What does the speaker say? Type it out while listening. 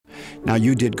Now,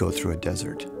 you did go through a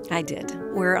desert. I did.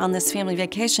 We're on this family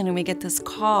vacation and we get this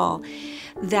call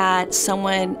that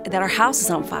our house is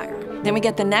on fire. Then we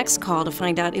get the next call to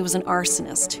find out it was an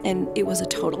arsonist, and it was a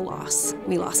total loss.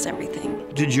 We lost everything.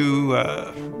 Did you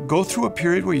go through a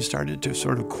period where you started to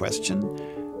sort of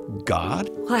question God?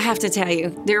 Well, I have to tell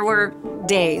you, there were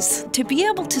days. To be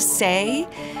able to say,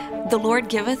 the Lord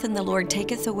giveth and the Lord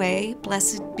taketh away,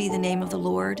 blessed be the name of the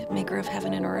Lord, maker of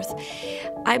heaven and earth,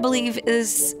 I believe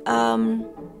is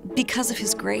because of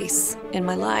his grace in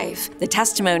my life. The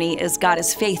testimony is God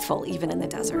is faithful even in the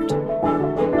desert.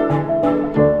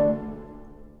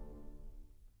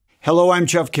 Hello, I'm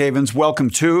Jeff Cavins.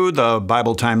 Welcome to the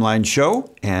Bible Timeline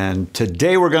Show. And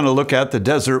today we're going to look at the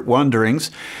desert wanderings.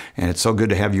 And it's so good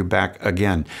to have you back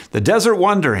again. The desert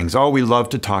wanderings. Oh, we love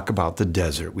to talk about the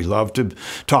desert. We love to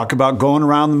talk about going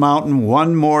around the mountain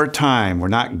one more time. We're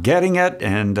not getting it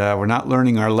and we're not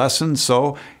learning our lessons.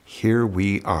 So here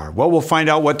we are. Well, we'll find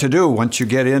out what to do once you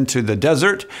get into the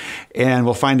desert. And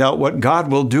we'll find out what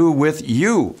God will do with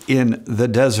you in the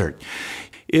desert.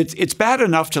 It's bad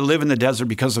enough to live in the desert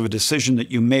because of a decision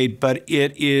that you made, but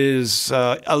it is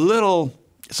a little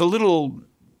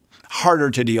harder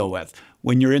to deal with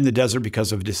when you're in the desert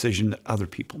because of a decision that other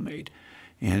people made.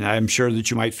 And I'm sure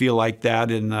that you might feel like that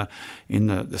in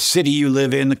the city you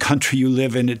live in, the country you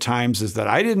live in at times, is that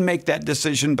I didn't make that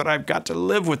decision, but I've got to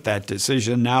live with that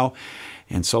decision now.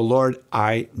 And so, Lord,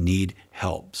 I need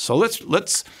help. So let's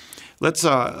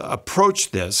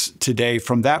approach this today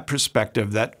from that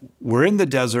perspective that we're in the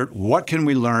desert. What can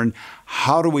we learn?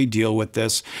 How do we deal with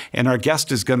this? And our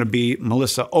guest is going to be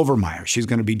Melissa Overmyer. She's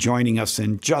going to be joining us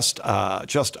in just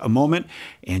a moment.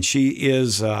 And she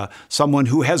is someone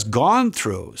who has gone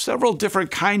through several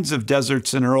different kinds of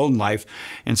deserts in her own life.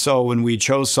 And so when we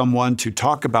chose someone to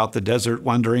talk about the desert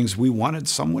wanderings, we wanted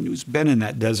someone who's been in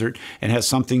that desert and has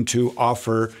something to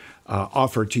offer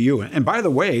to you. And by the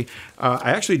way,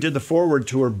 I actually did the foreword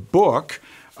to her book,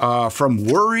 From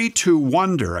Worry to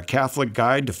Wonder, A Catholic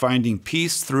Guide to Finding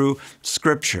Peace Through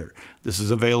Scripture. This is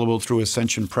available through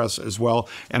Ascension Press as well.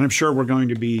 And I'm sure we're going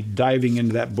to be diving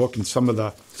into that book and some of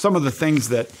the things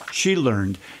that she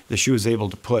learned that she was able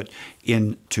to put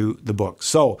into the book.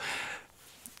 So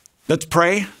let's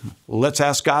pray. Let's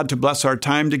ask God to bless our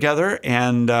time together.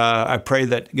 And I pray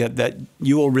that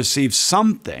you will receive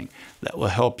something that will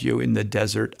help you in the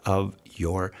desert of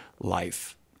your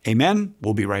life. Amen.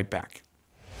 We'll be right back.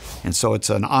 And so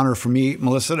it's an honor for me,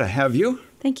 Melissa, to have you.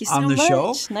 Thank you so on the much.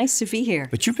 show. Nice to be here.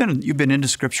 But you've been into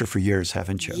Scripture for years,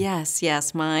 haven't you?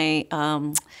 Yes. My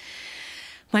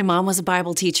mom was a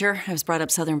Bible teacher. I was brought up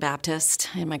Southern Baptist,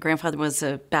 and my grandfather was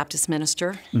a Baptist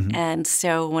minister. Mm-hmm. And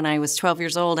so when I was 12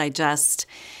 years old, I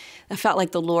felt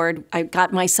like the Lord, I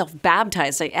got myself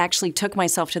baptized. I actually took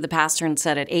myself to the pastor and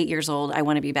said at 8 years old, I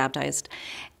want to be baptized.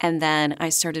 And then I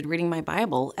started reading my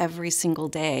Bible every single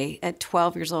day. At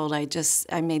 12 years old,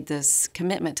 I made this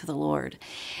commitment to the Lord.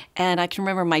 And I can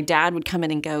remember my dad would come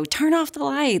in and go, turn off the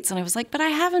lights. And I was like, but I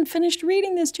haven't finished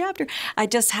reading this chapter. I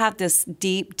just have this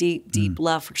deep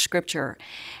love for Scripture.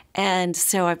 And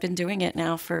so I've been doing it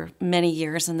now for many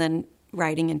years and then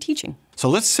writing and teaching. So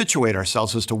let's situate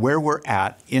ourselves as to where we're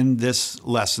at in this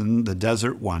lesson, the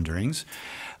desert wanderings.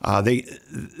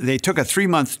 They took a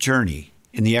 3-month journey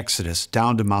in the Exodus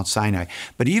down to Mount Sinai.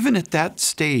 But even at that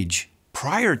stage,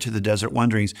 prior to the desert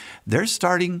wanderings, they're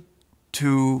starting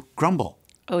to grumble.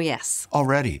 Oh, yes.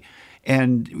 Already.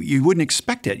 And you wouldn't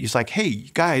expect it. It's like, hey,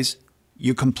 guys,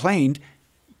 you complained.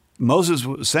 Moses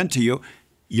was sent to you.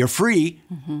 You're free.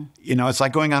 Mm-hmm. You know, it's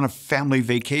like going on a family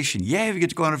vacation. Yeah, you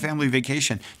get to go on a family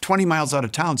vacation. 20 miles out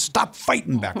of town. Stop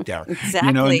fighting back there. Exactly.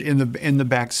 You know, in the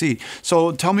back seat.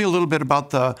 So tell me a little bit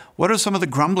about what are some of the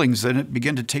grumblings that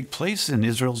begin to take place in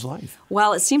Israel's life?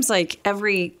 Well, it seems like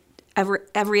every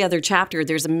other chapter,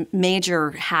 there's a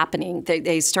major happening.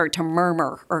 They start to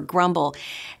murmur or grumble.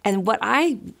 And what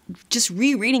I, just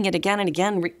rereading it again and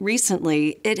again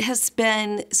recently, it has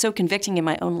been so convicting in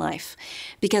my own life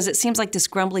because it seems like this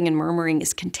grumbling and murmuring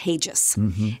is contagious.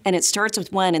 Mm-hmm. And it starts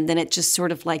with one, and then it just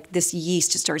sort of like this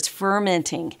yeast just starts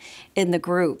fermenting in the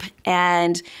group.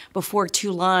 And before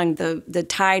too long, the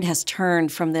tide has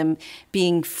turned from them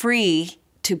being free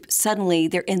to suddenly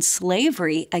they're in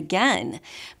slavery again,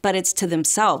 but it's to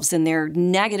themselves and their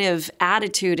negative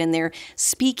attitude, and they're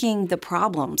speaking the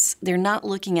problems. They're not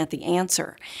looking at the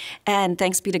answer. And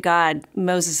thanks be to God,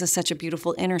 Moses is such a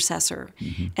beautiful intercessor.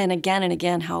 Mm-hmm. And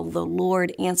again, how the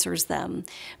Lord answers them.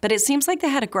 But it seems like they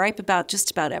had a gripe about just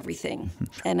about everything.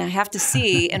 And I have to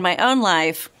see in my own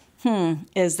life,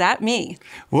 is that me?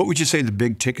 What would you say the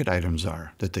big ticket items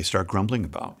are that they start grumbling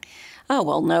about? oh,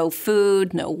 well, no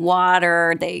food, no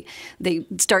water. They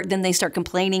start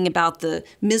complaining about the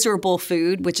miserable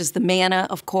food, which is the manna,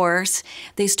 of course.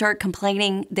 They start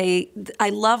complaining. I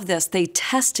love this. They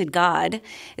tested God.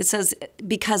 It says,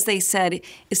 because they said,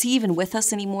 is he even with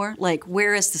us anymore? Like,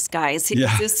 where is this guy? Is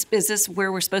this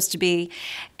where we're supposed to be?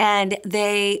 And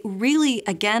they really,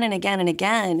 again and again and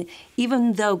again,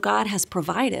 even though God has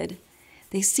provided,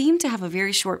 they seem to have a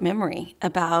very short memory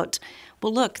about,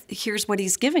 well, look, here's what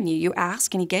he's given you. You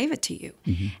ask and he gave it to you.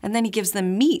 And then he gives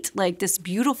them meat, like this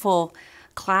beautiful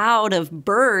cloud of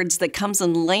birds that comes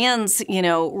and lands,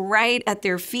 right at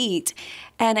their feet.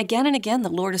 And again, the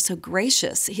Lord is so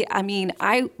gracious.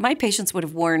 My patience would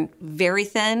have worn very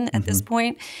thin at this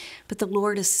point, but the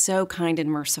Lord is so kind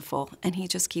and merciful, and he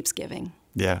just keeps giving.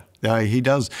 Yeah, he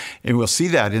does, and we'll see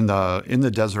that in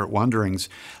the desert wanderings.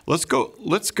 Let's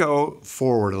go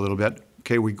forward a little bit.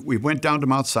 Okay, we went down to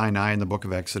Mount Sinai in the book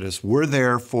of Exodus. We're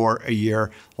there for a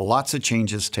year. Lots of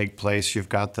changes take place. You've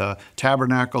got the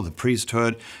tabernacle, the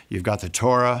priesthood. You've got the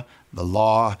Torah, the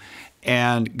law,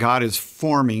 and God is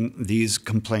forming these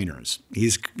complainers.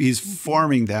 He's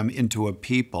forming them into a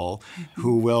people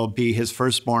who will be his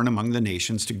firstborn among the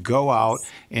nations, to go out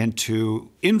and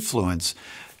to influence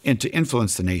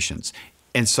the nations.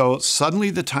 And so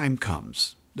suddenly the time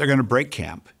comes. They're going to break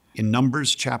camp in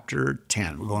Numbers chapter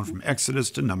 10. We're going from Exodus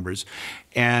to Numbers.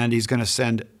 And he's going to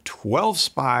send 12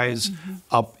 spies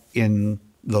up in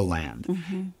the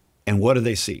land. And what do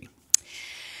they see?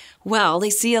 Well, they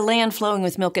see a land flowing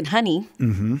with milk and honey,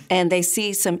 and they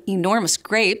see some enormous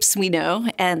grapes, we know,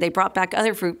 and they brought back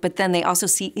other fruit, but then they also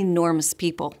see enormous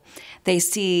people. They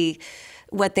see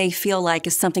what they feel like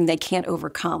is something they can't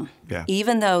overcome. Yeah.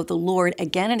 Even though the Lord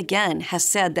again and again has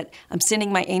said that I'm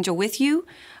sending my angel with you,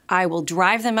 I will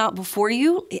drive them out before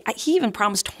you. He even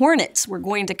promised hornets were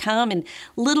going to come and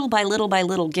little by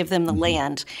little give them the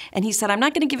land. And he said, I'm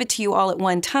not going to give it to you all at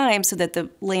one time so that the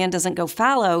land doesn't go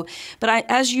fallow, but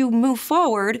as you move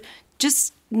forward,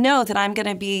 just know that I'm going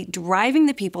to be driving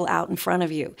the people out in front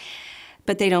of you.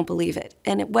 But they don't believe it.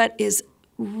 And what is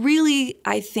really,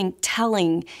 I think,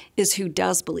 telling is who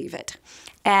does believe it.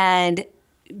 And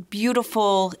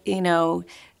beautiful,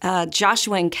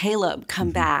 Joshua and Caleb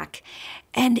come back.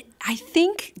 And I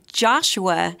think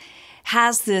Joshua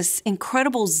has this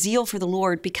incredible zeal for the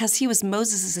Lord because he was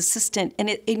Moses' assistant.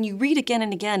 And you read again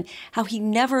and again how he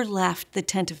never left the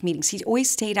tent of meetings. He always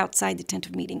stayed outside the tent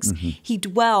of meetings. He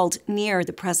dwelled near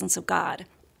the presence of God.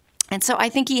 And so I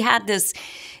think he had this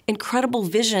incredible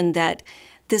vision that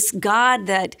this God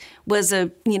that was a,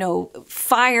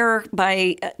 fire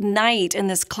by night and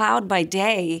this cloud by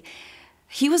day,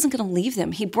 he wasn't going to leave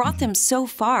them. He brought them so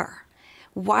far.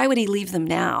 Why would he leave them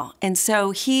now? And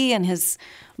so he and his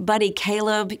buddy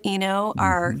Caleb,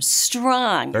 are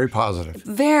strong. Very positive.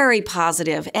 Very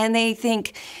positive. And they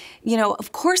think,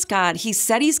 of course, God, he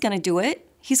said he's going to do it.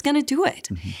 He's going to do it.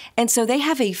 And so they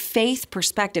have a faith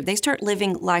perspective. They start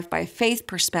living life by a faith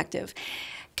perspective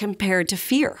compared to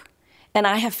fear. And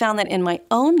I have found that in my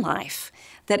own life,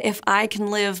 that if I can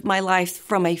live my life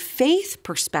from a faith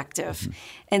perspective,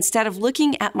 instead of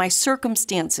looking at my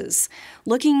circumstances,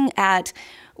 looking at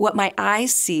what my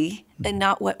eyes see and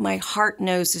not what my heart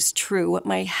knows is true, what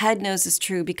my head knows is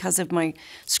true because of my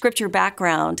scripture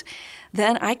background,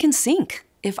 then I can sink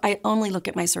if I only look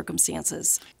at my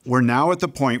circumstances. We're now at the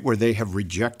point where they have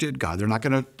rejected God. They're not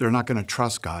going to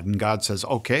trust God. And God says,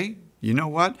 okay, you know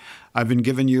what? I've been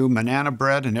giving you manna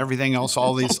bread and everything else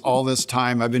all this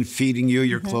time. I've been feeding you.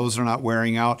 Your clothes are not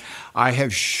wearing out. I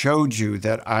have showed you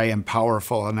that I am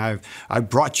powerful, and I've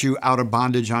brought you out of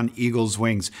bondage on eagle's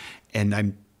wings. And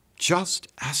I'm just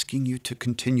asking you to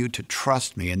continue to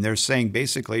trust me. And they're saying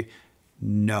basically,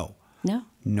 no.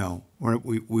 No,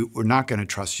 we're not going to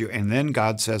trust you. And then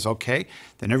God says, okay,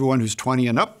 then everyone who's 20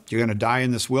 and up, you're going to die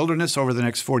in this wilderness over the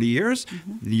next 40 years.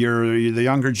 The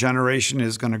younger generation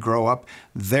is going to grow up.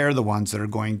 They're the ones that are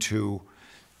going to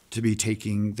be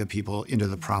taking the people into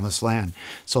the promised land.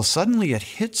 So suddenly it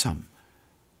hits them.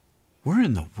 We're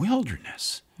in the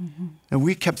wilderness. And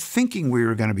we kept thinking we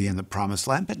were going to be in the promised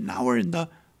land, but now we're in the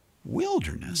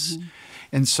wilderness.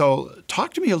 And so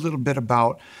talk to me a little bit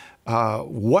about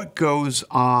what goes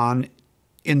on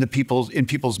in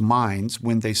people's minds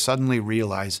when they suddenly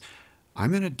realize,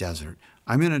 I'm in a desert,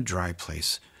 I'm in a dry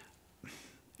place,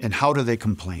 and how do they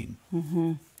complain?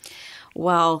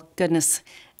 Well, goodness,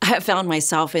 I found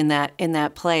myself in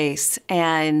that place,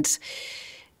 and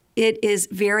it is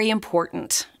very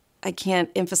important. I can't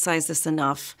emphasize this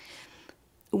enough.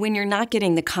 When you're not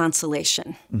getting the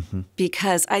consolation,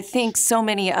 because I think so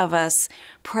many of us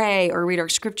pray or read our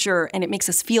scripture and it makes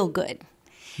us feel good.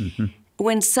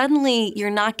 when suddenly you're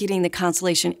not getting the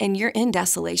consolation and you're in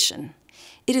desolation,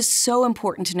 it is so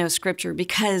important to know Scripture,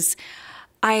 because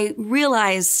I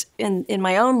realized in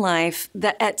my own life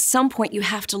that at some point you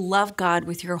have to love God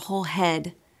with your whole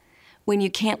head when you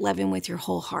can't love Him with your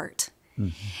whole heart.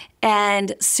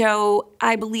 And so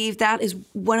I believe that is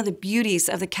one of the beauties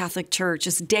of the Catholic Church,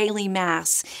 is daily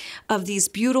Mass, of these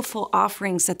beautiful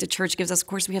offerings that the Church gives us. Of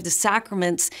course, we have the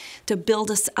sacraments to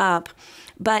build us up,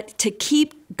 but to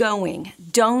keep going,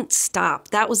 don't stop.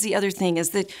 That was the other thing,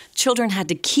 is that children had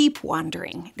to keep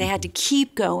wandering. They had to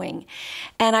keep going.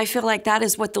 And I feel like that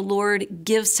is what the Lord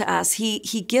gives to us. He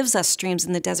gives us streams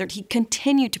in the desert. He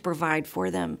continued to provide for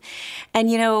them. And,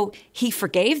 He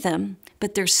forgave them,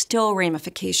 but there's still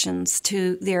ramifications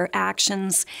to their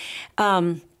actions.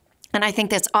 And I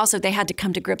think that's also, they had to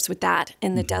come to grips with that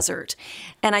in the desert.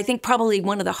 And I think probably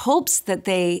one of the hopes that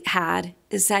they had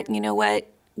is that,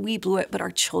 we blew it, but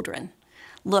our children.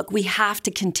 Look, we have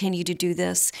to continue to do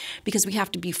this, because we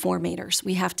have to be formators.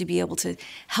 We have to be able to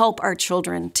help our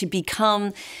children to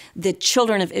become the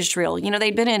children of Israel.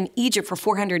 They'd been in Egypt for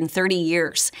 430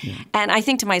 years. And I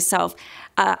think to myself,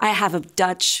 I have a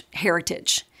Dutch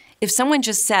heritage. If someone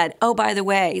just said, oh, by the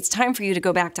way, it's time for you to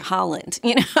go back to Holland,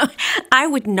 I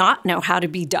would not know how to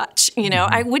be Dutch.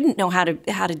 I wouldn't know how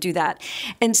to do that.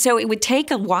 And so it would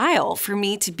take a while for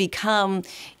me to become,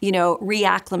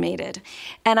 reacclimated.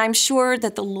 And I'm sure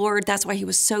that the Lord, that's why He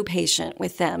was so patient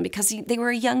with them, because they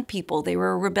were a young people. They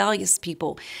were a rebellious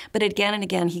people. But again and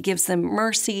again, He gives them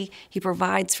mercy. He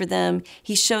provides for them.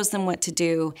 He shows them what to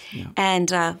do. Yeah.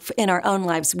 And in our own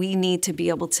lives, we need to be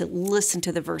able to listen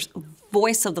to the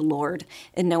voice of the Lord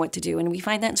and know what to do. And we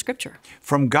find that in Scripture.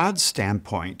 From God's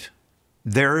standpoint,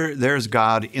 there's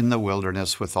God in the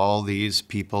wilderness with all these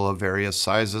people of various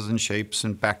sizes and shapes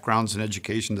and backgrounds and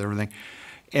educations and everything.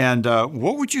 And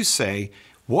what would you say,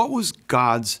 what was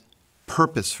God's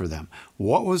purpose for them?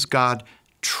 What was God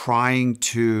trying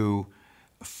to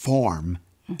form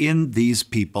in these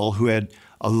people who had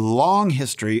a long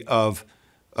history of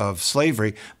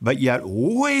slavery, but yet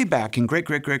way back in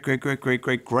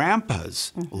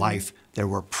great-great-great-great-great-great-grandpa's life, there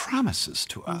were promises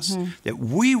to us that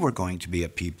we were going to be a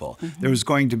people. There was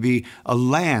going to be a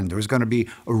land. There was going to be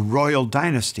a royal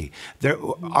dynasty.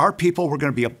 Our people were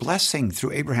going to be a blessing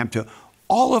through Abraham to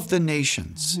all of the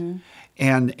nations.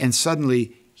 And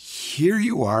suddenly, here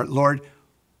you are, Lord,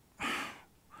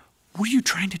 what are you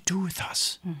trying to do with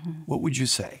us? What would you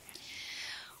say?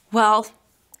 Well,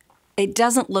 it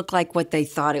doesn't look like what they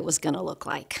thought it was going to look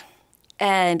like.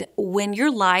 And when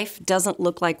your life doesn't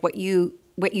look like what you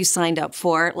signed up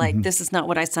for, like this is not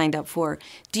what I signed up for,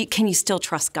 can you still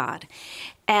trust God?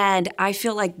 And I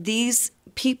feel like these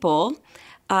people,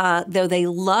 though they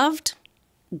loved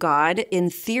God in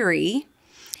theory,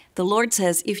 the Lord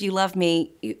says, if you love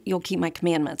me, you'll keep my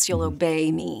commandments, you'll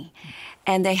obey me.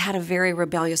 And they had a very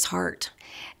rebellious heart.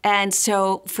 And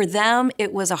so for them,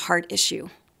 it was a heart issue.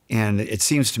 And it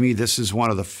seems to me this is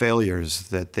one of the failures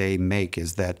that they make,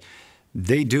 is that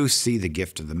they do see the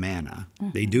gift of the manna.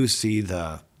 They do see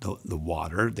the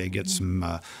water. They get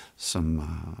some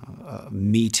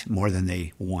meat more than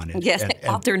they wanted. Yes,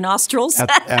 out their nostrils.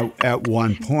 at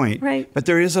one point. Right. But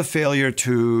there is a failure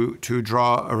to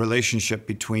draw a relationship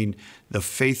between the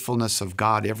faithfulness of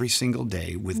God every single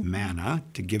day with manna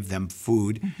to give them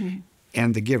food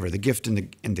and the giver, the gift and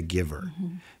the giver.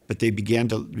 But they begin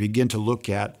to look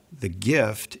at the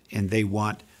gift, and they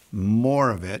want more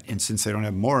of it. And since they don't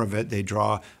have more of it, they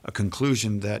draw a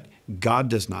conclusion that God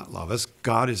does not love us.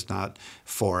 God is not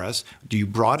for us. You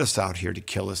brought us out here to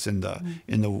kill us in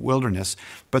the wilderness.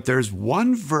 But there's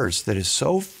one verse that is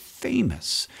so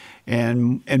famous,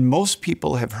 and most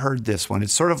people have heard this one.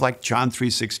 It's sort of like John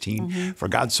 3:16, for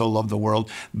God so loved the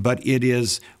world. But it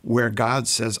is where God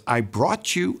says, I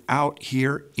brought you out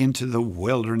here into the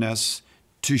wilderness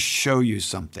to show you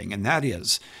something, and that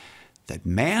is that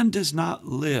man does not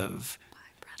live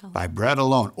by bread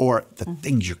alone, or the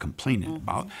things you're complaining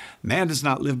about. Man does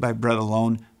not live by bread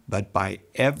alone, but by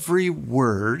every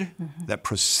word that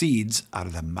proceeds out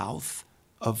of the mouth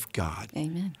of God.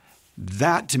 Amen.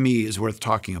 That, to me, is worth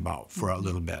talking about for a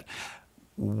little bit.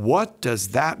 What does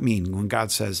that mean when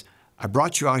God says, I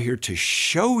brought you out here to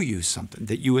show you something,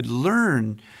 that you would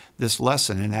learn this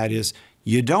lesson, and that is,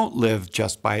 you don't live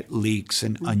just by leeks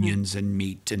and onions and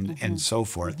meat and so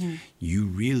forth. You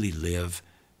really live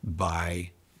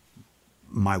by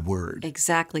my word.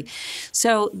 Exactly.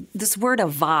 So this word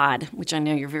avad, which I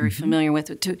know you're very familiar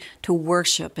with, to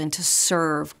worship and to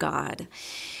serve God,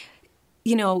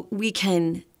 we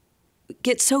can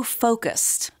get so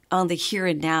focused on the here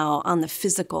and now, on the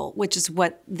physical, which is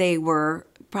what they were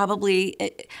probably.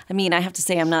 I mean, I have to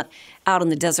say I'm not out in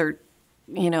the desert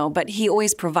but he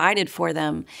always provided for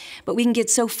them. But we can get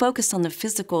so focused on the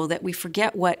physical that we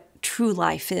forget what true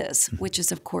life is, which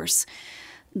is, of course,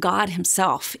 God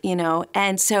himself,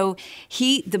 And so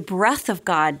the breath of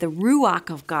God, the ruach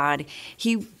of God,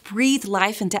 he breathed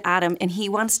life into Adam, and he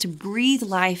wants to breathe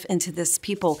life into this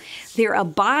people. They're a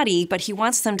body, but he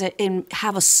wants them to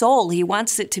have a soul. He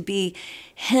wants it to be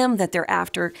him that they're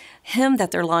after, him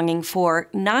that they're longing for,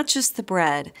 not just the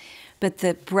bread, but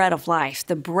the bread of life,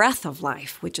 the breath of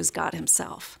life, which is God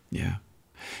himself. Yeah.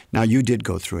 Now, you did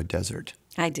go through a desert.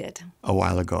 I did. A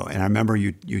while ago. And I remember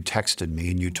you texted me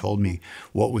and you told me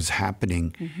what was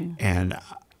happening. And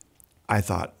I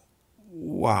thought,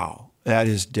 wow, that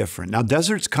is different. Now,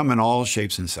 deserts come in all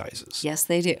shapes and sizes. Yes,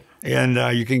 they do. And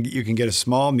you can get a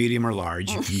small, medium, or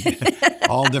large. You can get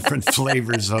all different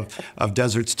flavors of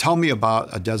deserts. Tell me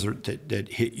about a desert that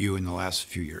hit you in the last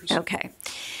few years. Okay.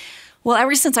 Well,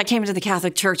 ever since I came into the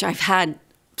Catholic Church, I've had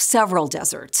several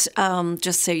deserts,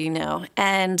 just so you know.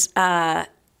 And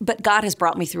but God has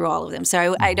brought me through all of them.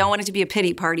 So I don't want it to be a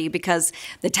pity party, because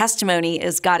the testimony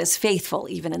is God is faithful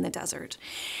even in the desert.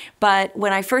 But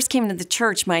when I first came into the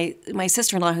church, my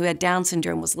sister-in-law, who had Down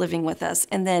syndrome, was living with us.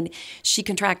 And then she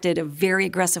contracted a very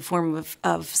aggressive form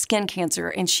of skin cancer,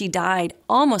 and she died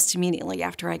almost immediately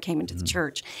after I came into the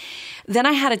church. Then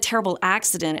I had a terrible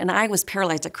accident, and I was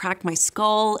paralyzed. I cracked my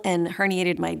skull and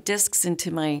herniated my discs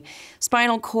into my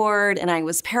spinal cord, and I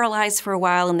was paralyzed for a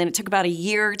while, and then it took about a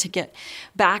year to get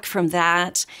back from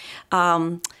that.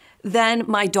 Then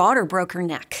my daughter broke her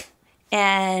neck.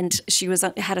 And she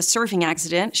had a surfing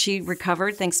accident. She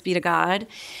recovered, thanks be to God.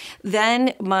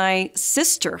 Then my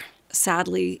sister,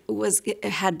 sadly,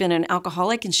 had been an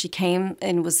alcoholic, and she came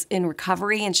and was in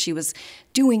recovery, and she was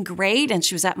doing great, and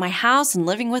she was at my house and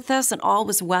living with us, and all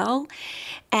was well.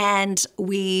 And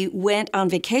we went on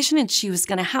vacation, and she was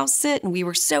going to house sit, and we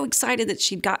were so excited that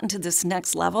she'd gotten to this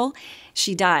next level.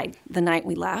 She died the night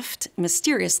we left,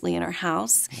 mysteriously in our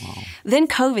house. Wow. Then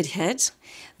COVID hit.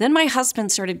 Then my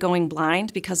husband started going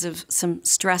blind because of some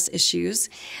stress issues.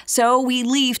 So we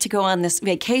leave to go on this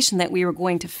vacation that we were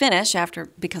going to finish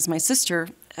because my sister,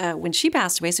 when she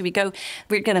passed away, so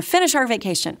we're going to finish our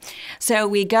vacation. So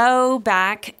we go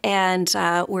back, and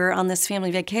we're on this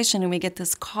family vacation, and we get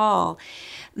this call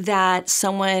that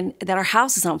our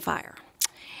house is on fire.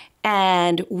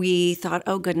 And we thought,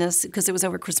 oh goodness, because it was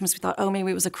over Christmas, we thought, oh,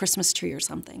 maybe it was a Christmas tree or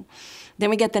something.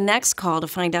 Then we get the next call to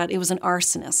find out it was an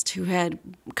arsonist who had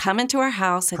come into our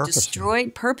house, had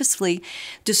purposefully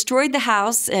destroyed the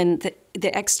house and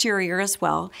the exterior as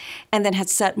well, and then had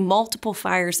set multiple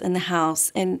fires in the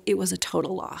house, and it was a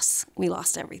total loss. We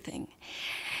lost everything.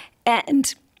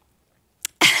 And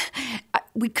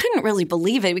we couldn't really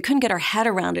believe it. We couldn't get our head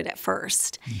around it at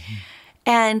first.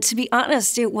 And to be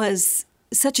honest, it was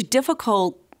such a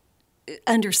difficult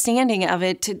understanding of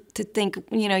it to think,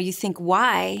 you think,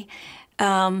 why?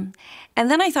 And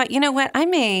then I thought, you know what, I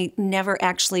may never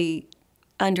actually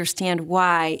understand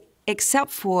why,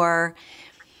 except for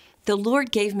the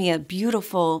Lord gave me a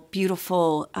beautiful,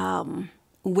 beautiful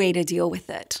way to deal with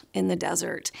it in the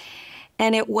desert.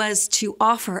 And it was to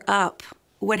offer up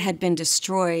what had been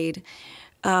destroyed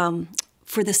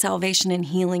for the salvation and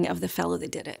healing of the fellow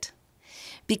that did it,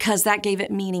 because that gave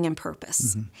it meaning and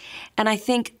purpose. And I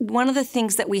think one of the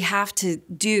things that we have to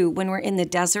do when we're in the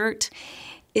desert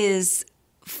is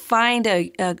find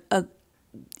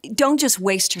don't just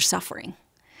waste your suffering.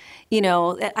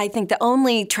 I think the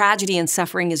only tragedy in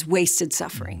suffering is wasted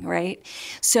suffering, right?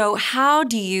 So how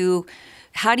do you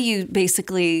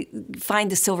basically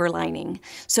find the silver lining?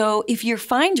 So if you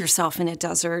find yourself in a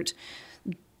desert,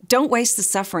 don't waste the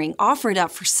suffering. Offer it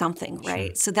up for something, right?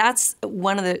 Sure. So that's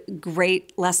one of the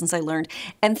great lessons I learned.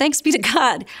 And thanks be to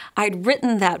God, I'd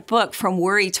written that book, From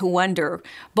Worry to Wonder,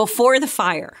 before the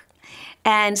fire.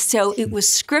 And so it was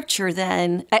scripture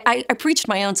then. I preached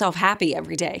my own self happy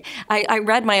every day. I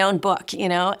read my own book,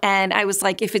 and I was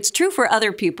like, if it's true for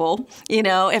other people,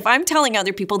 if I'm telling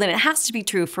other people, then it has to be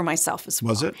true for myself as well.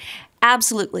 Was it?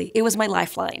 Absolutely. It was my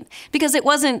lifeline, because it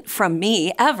wasn't from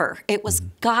me ever. It was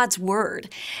God's word.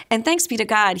 And thanks be to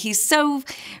God, he's so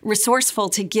resourceful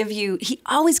to give you, he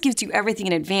always gives you everything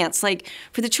in advance. Like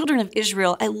for the children of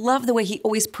Israel, I love the way he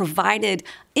always provided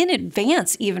in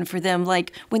advance even for them.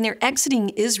 Like when they're exiting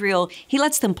Israel, he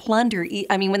lets them plunder,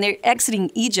 when they're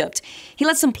exiting Egypt, he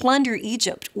lets them plunder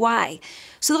Egypt. Why?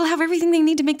 So they'll have everything they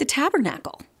need to make the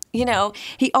tabernacle.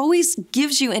 He always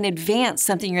gives you in advance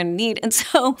something you're going to need. And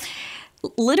so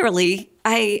literally,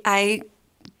 I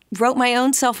wrote my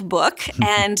own self book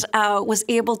and was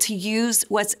able to use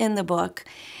what's in the book.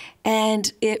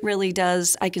 And it really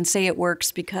does. I can say it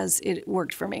works because it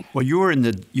worked for me. Well, you were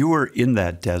in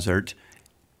that desert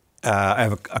I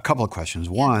have a couple of questions.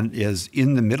 One is,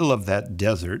 in the middle of that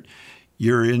desert,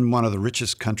 you're in one of the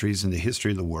richest countries in the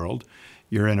history of the world.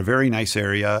 You're in a very nice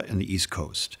area in the East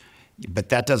Coast. But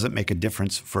that doesn't make a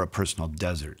difference for a personal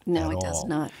desert at all. No, it does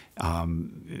not.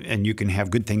 And you can have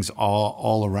good things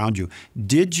all around you.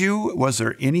 Was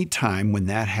there any time when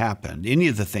that happened, any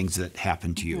of the things that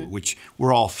happened to you, which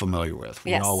we're all familiar with?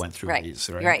 We all went through these,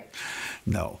 right? Right.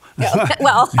 No.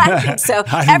 Well, I think so.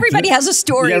 Everybody has a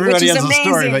story, Everybody which is has amazing. a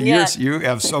story, but yeah. you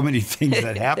have so many things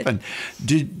that happen.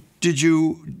 Did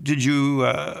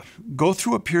you go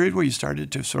through a period where you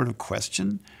started to sort of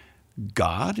question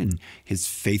God and his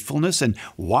faithfulness? And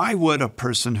why would a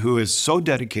person who is so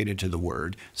dedicated to the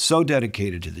Word, so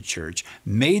dedicated to the church,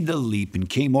 made the leap and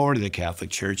came over to the Catholic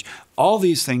Church, all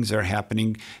these things are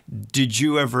happening? Did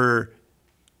you ever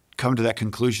come to that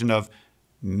conclusion of,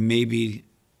 maybe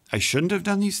I shouldn't have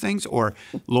done these things? Or,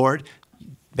 Lord,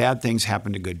 bad things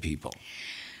happen to good people?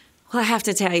 Well, I have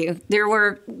to tell you, there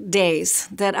were days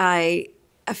that I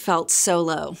felt so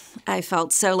low. I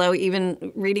felt so low.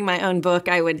 Even reading my own book,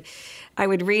 I would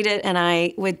read it, and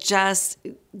I would just,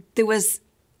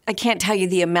 I can't tell you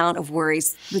the amount of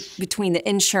worries between the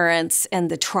insurance and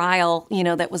the trial,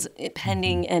 that was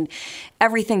pending, and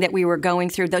everything that we were going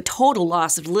through, the total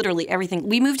loss of literally everything.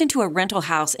 We moved into a rental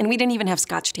house, and we didn't even have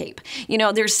Scotch tape.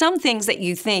 There's some things that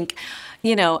you think,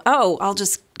 oh, I'll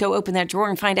just go open that drawer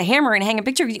and find a hammer and hang a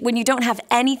picture, when you don't have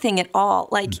anything at all.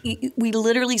 Like, we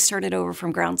literally started over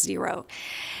from ground zero.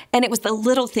 And it was the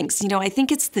little things. I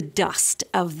think it's the dust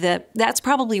that's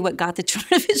probably what got the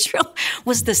children of Israel,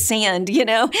 was the sand,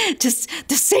 just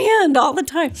the sand all the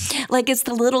time. Like, it's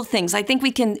the little things. I think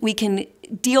we can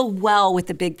deal well with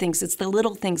the big things. It's the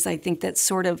little things, I think, that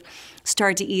sort of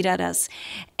start to eat at us.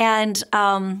 And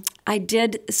I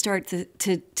did start to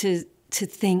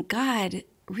think, God,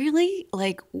 really?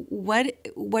 Like, what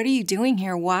are you doing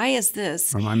here? Why is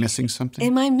this? Am I missing something?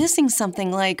 Am I missing something?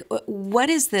 Like, what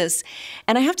is this?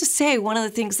 And I have to say, one of the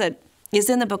things that is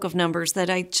in the book of Numbers that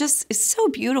is so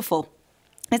beautiful.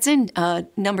 It's in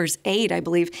Numbers 8, I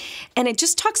believe. And it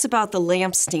just talks about the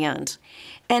lampstand.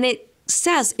 And it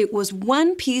says it was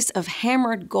one piece of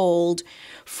hammered gold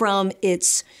from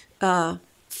its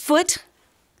foot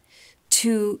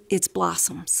to its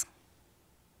blossoms.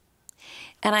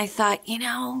 And I thought,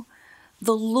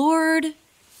 the Lord,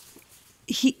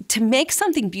 to make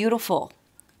something beautiful,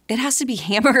 it has to be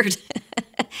hammered.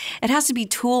 It has to be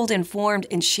tooled and formed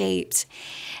and shaped.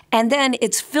 And then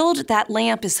that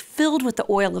lamp is filled with the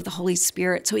oil of the Holy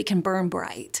Spirit so it can burn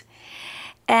bright.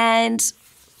 And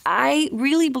I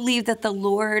really believe that the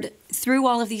Lord, through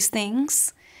all of these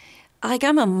things,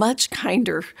 I'm a much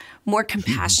kinder, more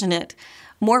compassionate,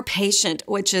 more patient,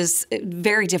 which is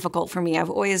very difficult for me. I've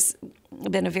always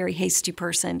been a very hasty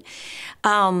person.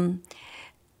 I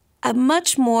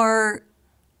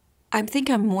think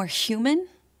I'm more human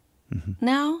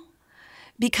now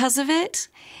because of it.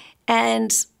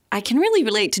 And I can really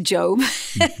relate to Job,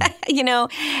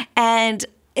 and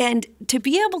to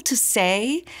be able to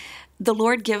say, the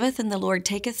Lord giveth and the Lord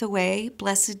taketh away,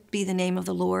 blessed be the name of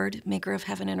the Lord, maker of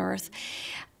heaven and earth,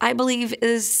 I believe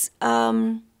is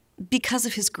because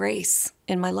of his grace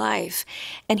in my life.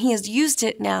 And he has used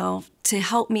it now to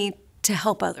help me to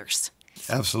help others.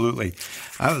 Absolutely.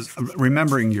 I was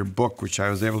remembering your book, which I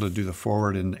was able to do the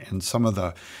forward, and some of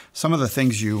the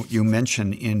things you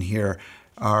mention in here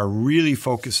are really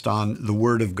focused on the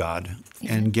Word of God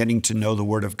and getting to know the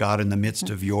Word of God in the midst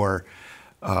of your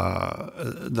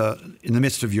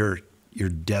your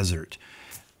desert.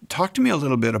 Talk to me a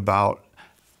little bit about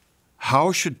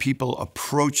how should people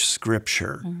approach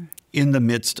Scripture in the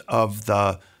midst of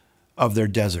their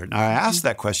desert. Now, I ask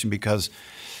that question because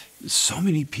so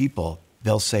many people,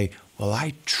 they'll say, well,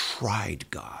 I tried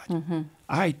God.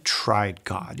 I tried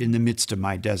God in the midst of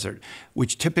my desert,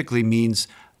 which typically means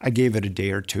I gave it a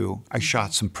day or two. I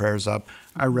shot some prayers up.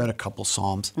 I read a couple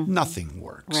Psalms. Nothing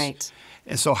works. Right.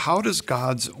 And so how does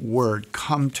God's Word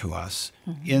come to us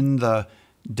in the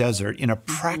desert in a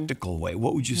practical way?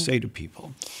 What would you say to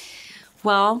people?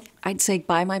 Well, I'd say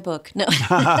buy my book. No.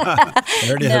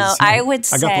 There it is. No, I would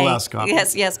say. I got the last copy.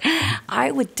 Yes. I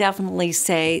would definitely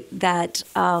say that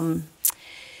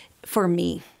for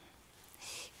me,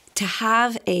 to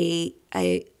have a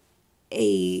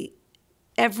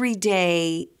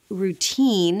everyday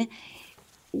routine,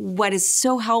 what is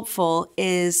so helpful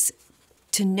is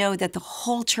to know that the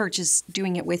whole church is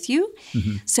doing it with you.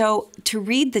 So to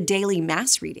read the daily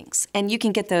mass readings, and you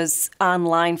can get those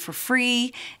online for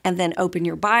free, and then open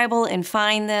your Bible and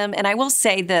find them. And I will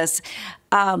say this,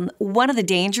 one of the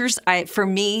dangers, for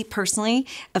me personally,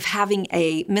 of having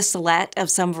a missalette of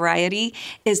some variety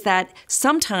is that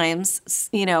sometimes,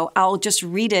 I'll just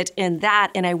read it in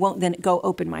that and I won't then go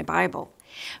open my Bible.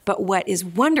 But what is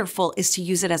wonderful is to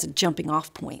use it as a jumping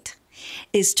off point,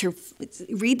 is to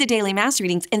read the daily mass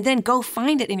readings and then go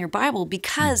find it in your Bible,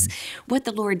 because what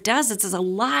the Lord does is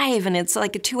alive, and it's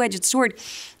like a two-edged sword.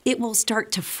 It will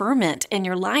start to ferment in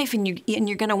your life, and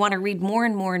you're going to want to read more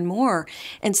and more and more.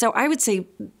 And so I would say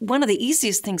one of the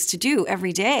easiest things to do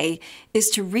every day is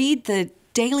to read the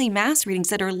daily mass readings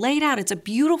that are laid out. It's a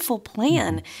beautiful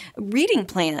plan, reading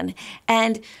plan,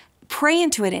 and pray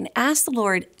into it and ask the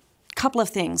Lord a couple of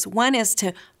things. One is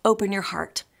to open your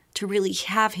heart, to really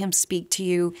have him speak to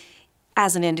you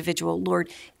as an individual. Lord,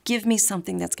 give me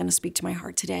something that's going to speak to my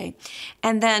heart today.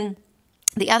 And then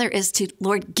the other is to,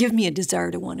 Lord, give me a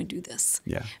desire to want to do this.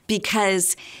 Yeah.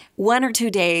 Because 1 or 2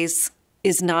 days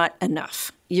is not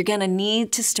enough. You're going to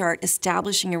need to start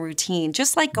establishing a routine,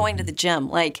 just like going to the gym.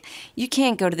 Like, you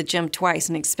can't go to the gym twice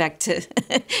and expect to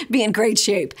be in great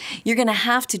shape. You're going to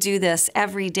have to do this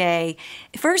every day.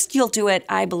 First, you'll do it,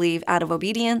 I believe, out of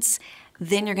obedience.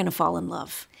 Then you're going to fall in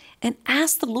love. And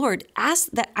ask the Lord, ask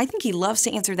that. I think he loves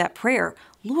to answer that prayer.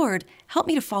 Lord, help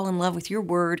me to fall in love with your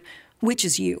word, which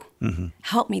is you.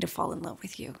 Help me to fall in love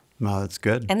with you. Well, that's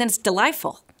good. And then it's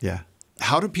delightful. Yeah.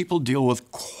 How do people deal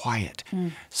with quiet,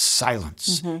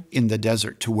 silence in the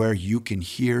desert, to where you can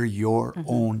hear your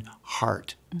own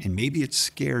heart? And maybe it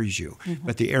scares you,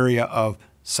 but the area of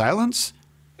silence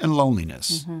and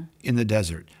loneliness in the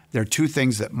desert, there are two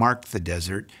things that mark the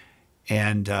desert.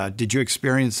 And did you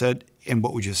experience it? And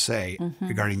what would you say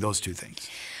regarding those two things?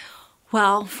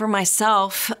 Well, for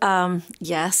myself,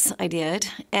 yes, I did.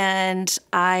 And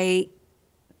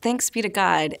thanks be to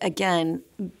God, again,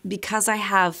 because I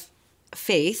have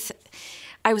faith,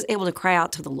 I was able to cry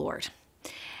out to the Lord.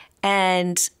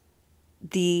 And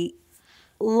the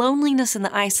loneliness and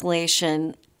the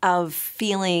isolation of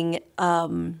feeling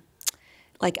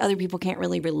like other people can't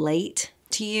really relate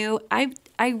to you,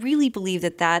 I really believe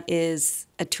that is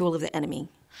a tool of the enemy,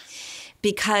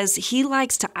 because he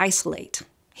likes to isolate.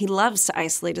 He loves to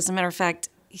isolate. As a matter of fact,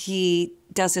 he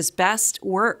does his best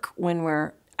work when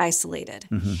we're isolated.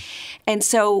 And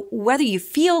so whether you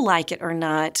feel like it or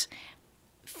not,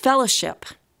 fellowship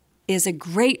is a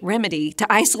great remedy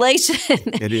to isolation.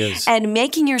 It is. And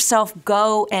making yourself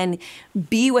go and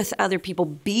be with other people,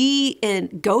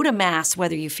 go to Mass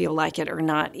whether you feel like it or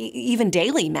not, even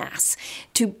daily Mass,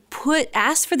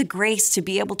 ask for the grace to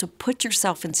be able to put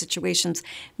yourself in situations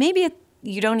maybe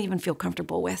you don't even feel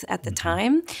comfortable with at the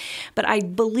time. But I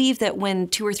believe that when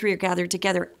 2 or 3 are gathered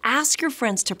together, ask your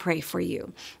friends to pray for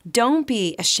you. Don't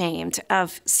be ashamed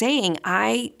of saying,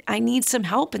 I need some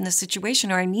help in this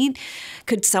situation, or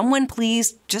could someone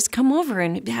please just come over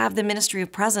and have the ministry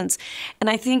of presence? And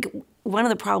I think one of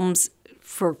the problems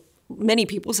for many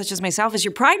people, such as myself, is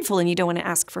you're prideful and you don't want to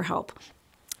ask for help.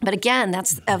 But again,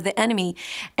 that's of the enemy.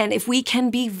 And if we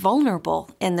can be vulnerable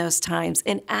in those times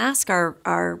and ask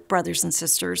our brothers and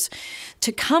sisters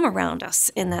to come around us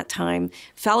in that time,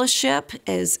 fellowship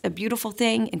is a beautiful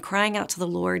thing, and crying out to the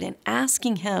Lord and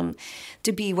asking him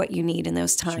to be what you need in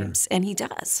those times. Sure. And he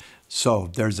does. So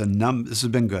this has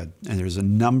been good. And there's a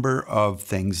number of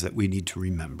things that we need to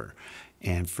remember.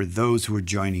 And for those who are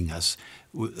joining us,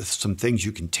 some things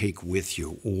you can take with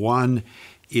you. One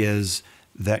is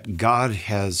that God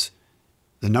has,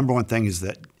 the number one thing is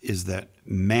that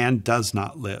man does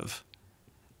not live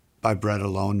by bread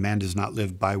alone. Man does not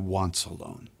live by wants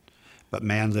alone. But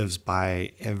man lives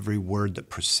by every word that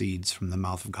proceeds from the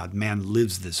mouth of God. Man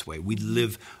lives this way. We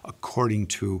live according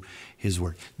to his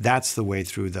word. That's the way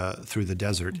through the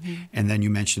desert. And then you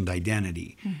mentioned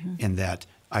identity, and that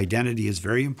identity is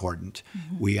very important.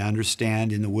 We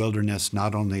understand in the wilderness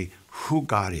not only who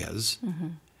God is,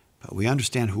 but we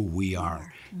understand who we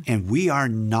are. And we are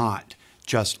not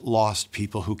just lost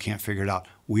people who can't figure it out.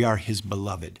 We are his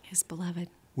beloved. His beloved.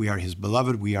 We are his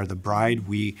beloved. We are the bride.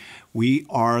 We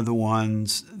are the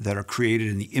ones that are created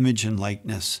in the image and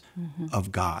likeness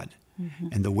of God.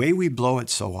 And the way we blow it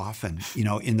so often,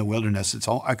 in the wilderness,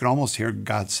 I could almost hear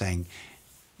God saying,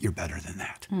 "You're better than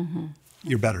that.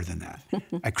 You're better than that.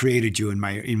 I created you in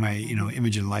my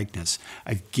image and likeness.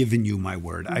 I've given you my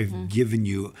word. I've given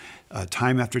you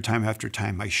time after time after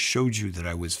time. I showed you that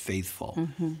I was faithful.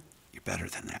 You're better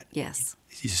than that. Yes.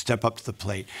 You step up to the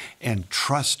plate and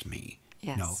trust me.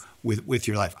 Yes. With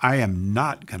your life. I am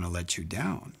not going to let you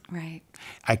down. Right.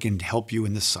 I can help you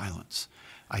in the silence.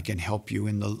 I can help you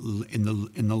in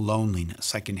the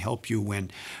loneliness. I can help you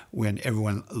when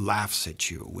everyone laughs at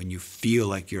you, when you feel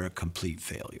like you're a complete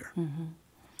failure. Mm-hmm.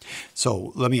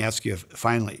 So let me ask you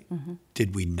finally,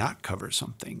 did we not cover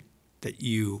something that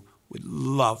you would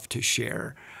love to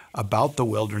share about the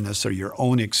wilderness or your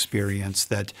own experience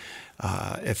that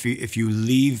if you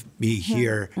leave me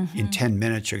here in 10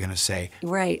 minutes, you're going to say,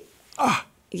 right.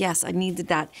 Yes, I needed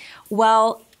that.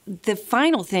 Well, the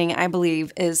final thing I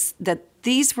believe is that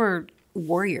these were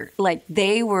warriors, like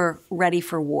they were ready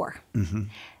for war,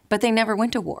 but they never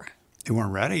went to war. They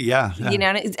weren't ready, yeah. You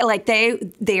know, like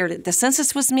the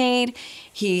census was made,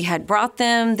 he had brought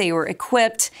them, they were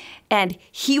equipped, and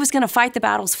he was going to fight the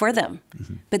battles for them.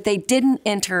 But they didn't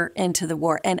enter into the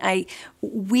war. And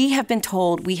we have been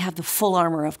told we have the full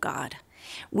armor of God.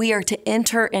 We are to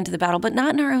enter into the battle, but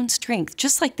not in our own strength,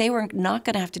 just like they were not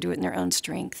going to have to do it in their own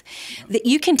strength. That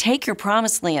you can take your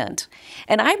promised land.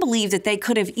 And I believe that they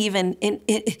could have even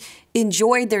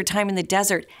enjoyed their time in the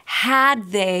desert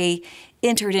had they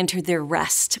entered into their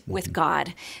rest with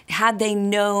God, had they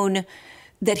known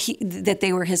that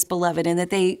they were his beloved and that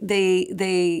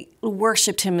they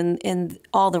worshiped him in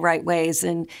all the right ways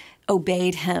and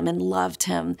obeyed him and loved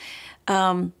him.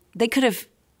 They could have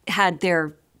had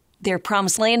their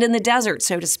promised land in the desert,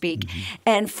 so to speak.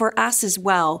 And for us as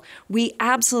well, we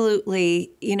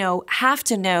absolutely, have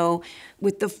to know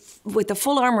with the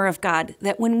full armor of God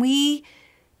that when we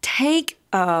take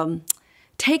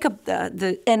up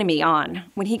the enemy on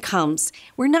when he comes,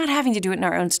 we're not having to do it in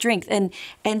our own strength.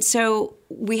 And so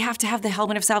we have to have the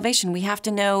helmet of salvation. We have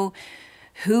to know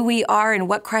who we are and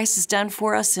what Christ has done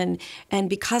for us. And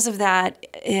because of that,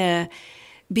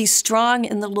 be strong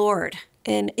in the Lord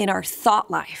in our thought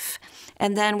life.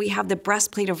 And then we have the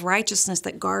breastplate of righteousness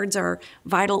that guards our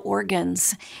vital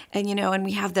organs. And, and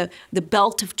we have the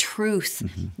belt of truth,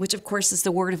 which of course is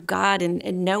the word of God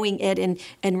and knowing it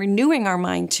and renewing our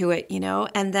mind to it,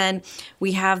 And then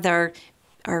we have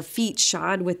our feet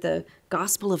shod with the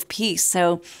gospel of peace.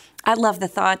 So I love the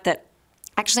thought that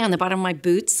actually on the bottom of my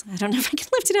boots, I don't know if I can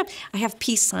lift it up, I have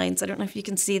peace signs. I don't know if you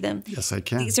can see them. Yes, I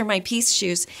can. These are my peace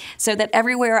shoes, so that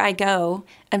everywhere I go,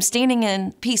 I'm standing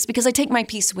in peace because I take my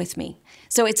peace with me.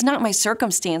 So it's not my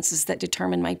circumstances that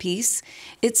determine my peace.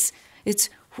 It's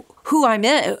who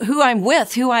I'm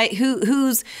with,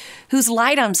 whose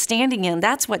light I'm standing in.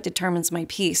 That's what determines my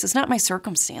peace. It's not my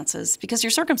circumstances, because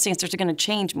your circumstances are going to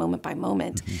change moment by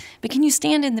moment. But can you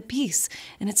stand in the peace?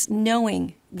 And it's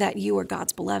knowing that you are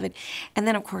God's beloved. And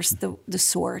then, of course, the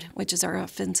sword, which is our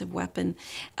offensive weapon.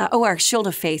 Our shield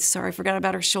of faith. Sorry, I forgot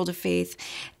about our shield of faith.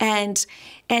 And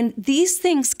these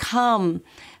things come.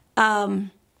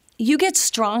 You get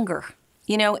stronger.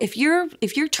 If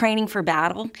you're training for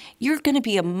battle, you're going to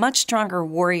be a much stronger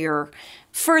warrior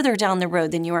further down the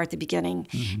road than you are at the beginning.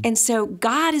 And so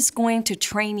God is going to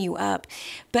train you up.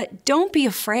 But don't be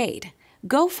afraid.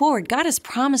 Go forward. God has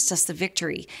promised us the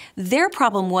victory. Their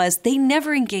problem was they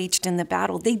never engaged in the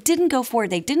battle. They didn't go forward.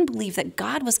 They didn't believe that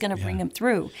God was going to bring them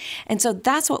through. And so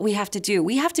that's what we have to do.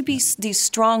 We have to be these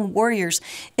strong warriors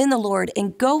in the Lord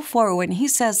and go forward. When he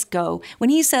says go,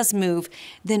 when he says move,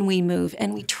 then we move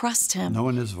and we trust him.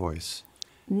 Knowing his voice.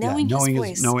 Knowing his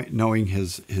voice. Knowing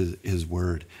his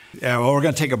word. Yeah, well, we're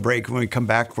going to take a break. When we come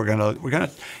back, we're going to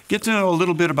get to know a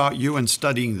little bit about you and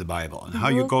studying the Bible and how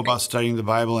you go about studying the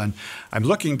Bible. And I'm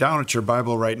looking down at your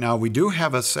Bible right now. We do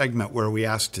have a segment where we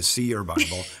ask to see your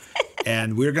Bible,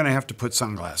 and we're going to have to put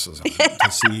sunglasses on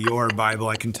to see your Bible.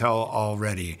 I can tell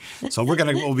already. So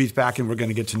we'll be back, and we're going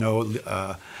to get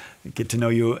to know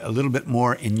you a little bit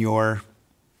more in the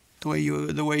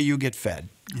way you get fed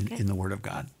in the Word of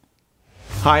God.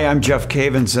 Hi, I'm Jeff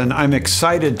Cavins, and I'm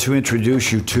excited to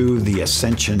introduce you to the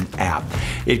Ascension app.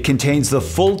 It contains the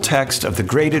full text of the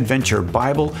Great Adventure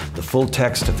Bible, the full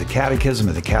text of the Catechism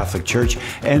of the Catholic Church,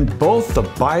 and both the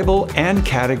Bible and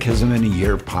Catechism in a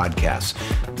Year podcasts.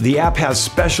 The app has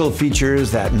special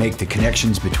features that make the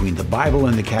connections between the Bible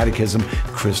and the Catechism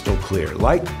crystal clear,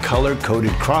 like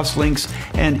color-coded crosslinks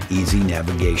and easy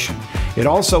navigation. It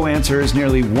also answers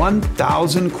nearly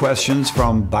 1,000 questions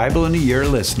from Bible in a Year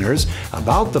listeners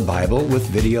about the Bible with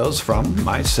videos from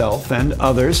myself and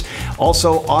others,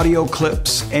 also audio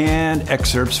clips and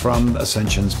excerpts from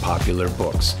Ascension's popular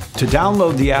books. To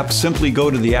download the app, simply go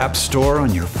to the App Store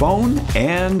on your phone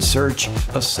and search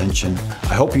Ascension.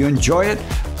 I hope you enjoy it.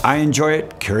 I enjoy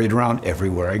it, carry it around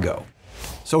everywhere I go.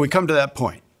 So we come to that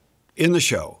point in the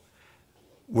show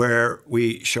where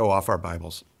we show off our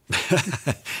Bibles.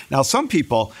 Now, some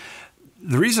people,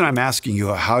 the reason I'm asking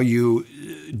you how you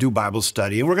do Bible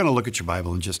study, and we're going to look at your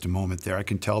Bible in just a moment there. I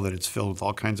can tell that it's filled with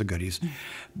all kinds of goodies.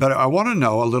 But I want to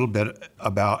know a little bit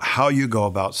about how you go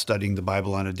about studying the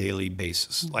Bible on a daily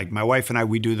basis. Like my wife and I,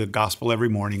 we do the gospel every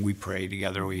morning. We pray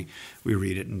together. We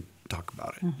read it and talk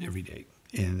about it every day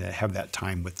and have that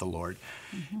time with the Lord.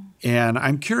 And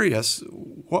I'm curious,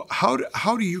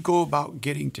 how do you go about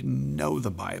getting to know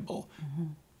the Bible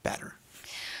better?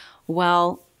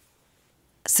 Well,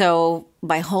 so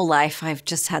my whole life, I've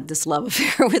just had this love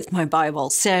affair with my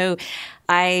Bible. So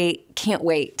I can't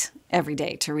wait every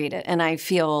day to read it. And I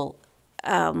feel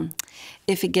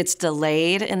if it gets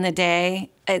delayed in the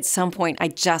day, at some point, I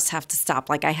just have to stop.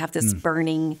 Like I have this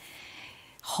burning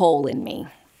hole in me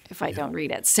if I don't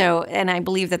read it. So, and I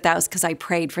believe that was because I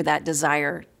prayed for that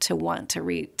desire to want to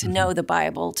read, to know the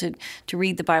Bible, to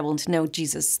read the Bible and to know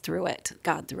Jesus through it,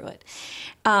 God through it.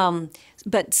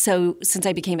 But so since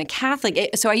I became a Catholic,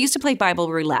 so I used to play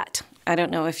Bible roulette. I don't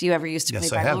know if you ever used to play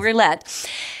Bible roulette.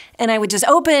 And I would just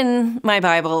open my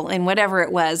Bible and whatever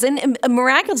it was. And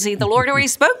miraculously, the Lord already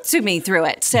spoke to me through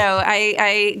it. So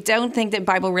I don't think that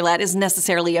Bible roulette is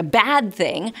necessarily a bad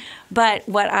thing. But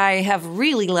what I have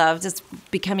really loved is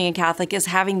becoming a Catholic is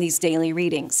having these daily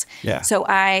readings. Yeah. So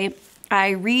I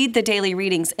read the daily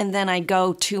readings and then I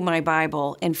go to my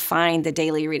Bible and find the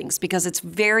daily readings because it's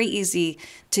very easy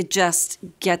to just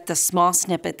get the small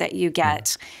snippet that you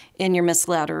get in your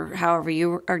mislead or however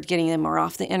you are getting them or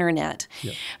off the internet.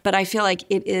 Yep. But I feel like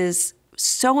it is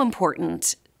so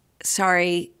important,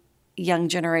 sorry, young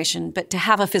generation, but to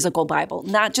have a physical Bible,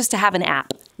 not just to have an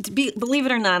app. Believe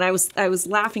it or not, I was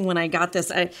laughing when I got this.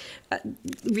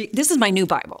 This is my new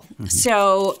Bible.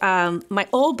 So my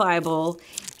old Bible,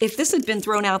 if this had been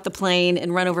thrown out the plane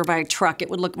and run over by a truck,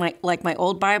 it would look like my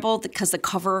old Bible because the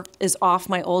cover is off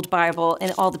my old Bible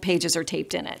and all the pages are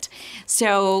taped in it.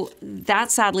 So that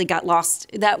sadly got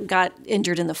lost. That got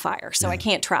injured in the fire, so I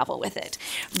can't travel with it.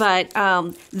 But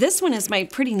this one is my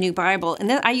pretty new Bible, and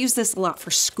then I use this a lot for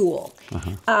school.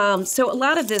 So a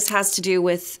lot of this has to do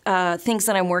with things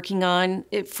that I'm working on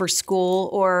for school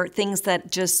or things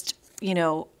that just,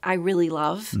 I really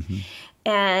love.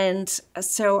 And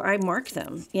so I mark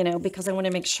them, because I want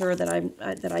to make sure that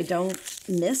I don't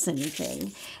miss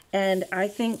anything. And I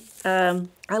think I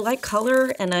like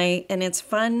color, and it's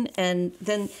fun. And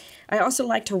then I also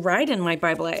like to write in my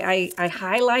Bible. I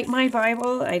highlight my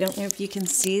Bible. I don't know if you can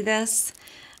see this.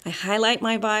 I highlight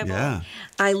my Bible. Yeah.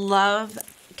 I love.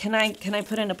 Can I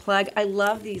put in a plug? I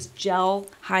love these gel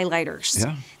highlighters.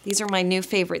 Yeah. These are my new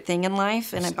favorite thing in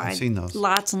life, and I buy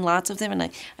lots and lots of them, and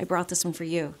I brought this one for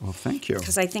you. Well, thank you.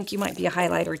 Because I think you might be a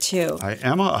highlighter too. I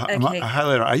am a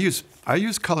highlighter. I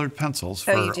use colored pencils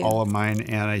for all of mine,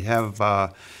 and I have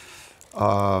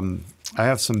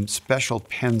some special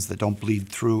pens that don't bleed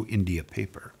through India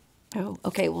paper. Oh,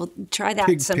 okay. Well, try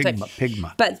that sometime.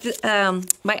 Pigma. But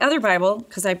my other Bible,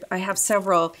 because I have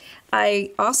several,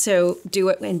 I also do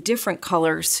it in different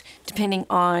colors depending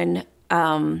on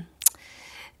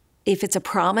if it's a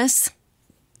promise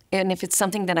and if it's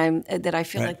something that I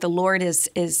feel like the Lord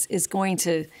is going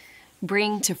to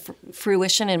bring to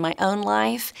fruition in my own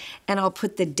life, and I'll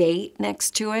put the date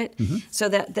next to it so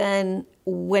that then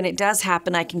when it does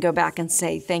happen, I can go back and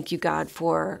say, "Thank you, God,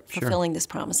 for fulfilling this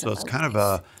promise." So it's kind of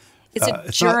a It's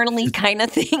a journaling kind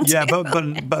of thing. Yeah,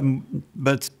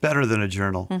 but it's better than a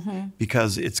journal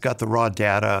because it's got the raw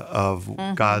data of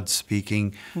God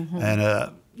speaking. And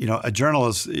a journal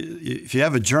is, if you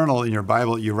have a journal in your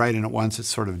Bible, you write in it once, it's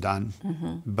sort of done.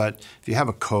 But if you have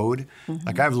a code,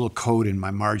 like I have a little code in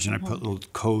my margin, I put little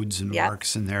codes and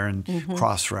marks in there and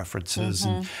cross references.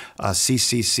 And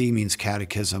CCC means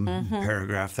catechism,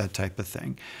 paragraph, that type of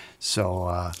thing.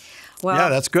 So. Well, yeah,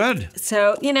 that's good.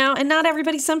 So, and not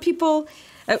everybody, some people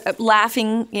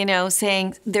laughing,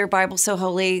 saying their Bible's so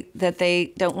holy that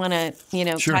they don't want to,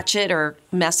 touch it or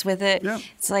mess with it. Yeah.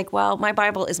 It's like, well, my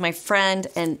Bible is my friend,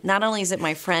 and not only is it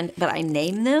my friend, but I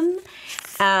name them.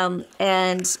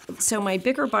 And so my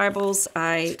bigger Bibles,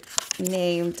 I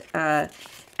named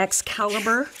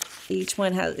Excalibur. Each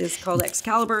one is called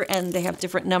Excalibur, and they have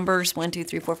different numbers, 1, 2,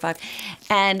 3, 4, 5.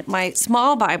 And my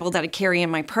small Bible that I carry in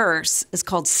my purse is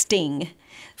called Sting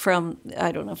from,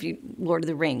 I don't know if you, Lord of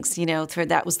the Rings,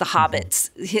 that was the Hobbits.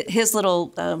 His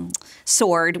little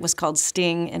sword was called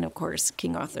Sting, and of course,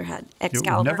 King Arthur had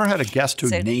Excalibur. I've never had a guest who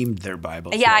named their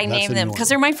Bible. Yeah, I named them because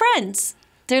they're my friends.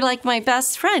 They're like my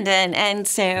best friend, and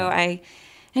so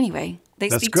anyway. They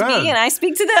speak to me, and I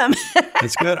speak to them.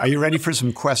 That's good. Are you ready for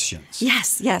some questions?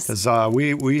 Yes. Because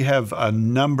we have a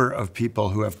number of people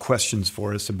who have questions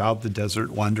for us about the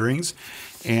desert wanderings,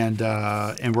 and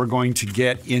we're going to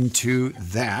get into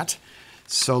that.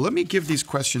 So let me give these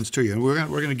questions to you, and we're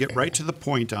going to get right to the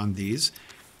point on these.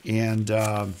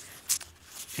 Okay,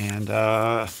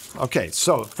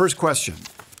 so first question.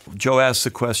 Joe asks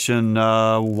the question,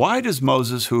 why does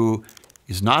Moses, who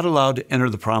is not allowed to enter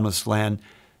the promised land,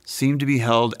 seem to be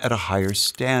held at a higher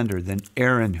standard than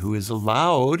Aaron, who is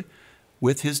allowed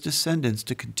with his descendants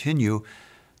to continue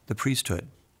the priesthood?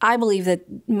 I believe that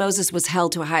Moses was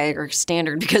held to a higher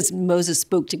standard because Moses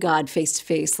spoke to God face to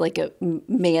face like a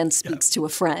man speaks to a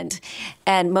friend.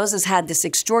 And Moses had this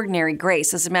extraordinary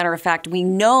grace. As a matter of fact, we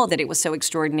know that it was so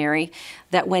extraordinary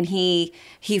that when he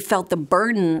felt the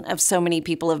burden of so many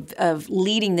people of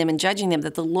leading them and judging them,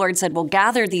 that the Lord said, well,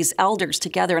 gather these elders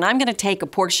together, and I'm going to take a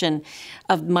portion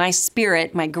of my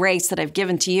spirit, my grace that I've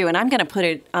given to you, and I'm going to put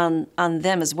it on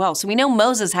them as well. So we know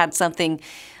Moses had something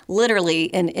literally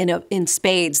in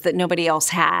spades that nobody else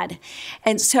had.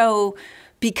 And so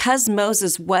because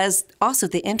Moses was also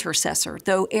the intercessor,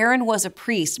 though Aaron was a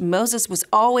priest, Moses was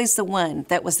always the one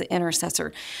that was the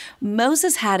intercessor.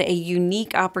 Moses had a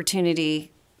unique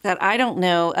opportunity that I don't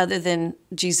know other than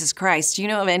Jesus Christ. Do you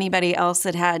know of anybody else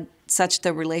that had such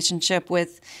the relationship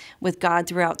with God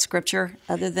throughout Scripture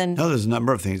other than... No, there's a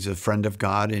number of things. A friend of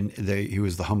God, and he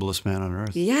was the humblest man on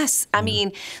earth. Yes. I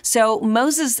mean, so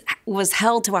Moses was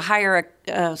held to a higher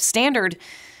standard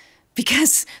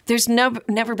because there's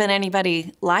never been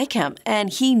anybody like him, and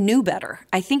he knew better.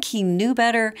 I think he knew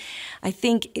better. I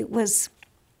think it was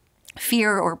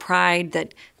fear or pride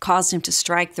that caused him to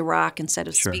strike the rock instead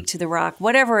of speak to the rock,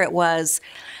 whatever it was.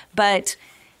 But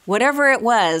whatever it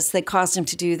was that caused him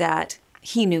to do that,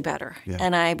 he knew better. Yeah.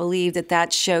 And I believe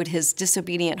that showed his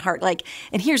disobedient heart.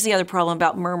 And here's the other problem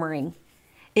about murmuring.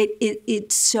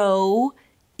 It so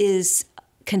is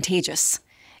contagious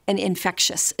and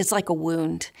infectious. It's like a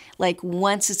wound. Like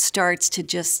once it starts to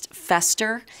just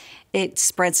fester, it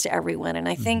spreads to everyone. And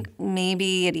I think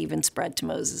maybe it even spread to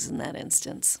Moses in that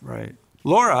instance. Right.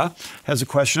 Laura has a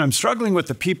question. I'm struggling with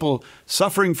the people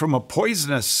suffering from a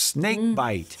poisonous snake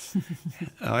bite.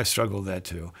 I struggle with that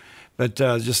too. But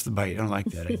just the bite, I don't like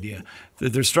that idea.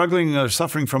 They're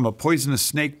suffering from a poisonous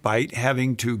snake bite,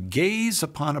 having to gaze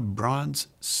upon a bronze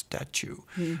statue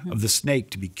of the snake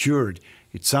to be cured.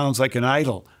 It sounds like an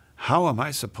idol. How am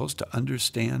I supposed to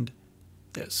understand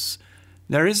this?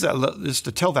 There is just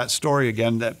to tell that story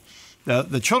again, that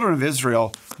the children of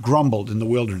Israel grumbled in the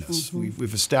wilderness.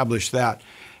 We've established that.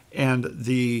 And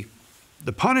the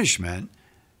punishment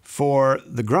for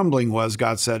the grumbling was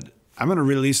God said, I'm going to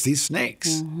release these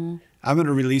snakes. I'm going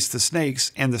to release the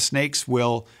snakes, and the snakes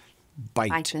will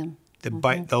bite them.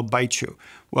 They'll bite you.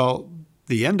 Well,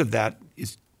 the end of that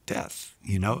is death,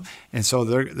 you know? And so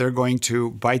they're going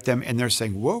to bite them, and they're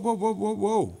saying, whoa, whoa, whoa, whoa,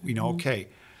 whoa. You know, okay.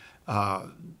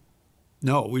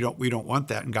 No, we don't want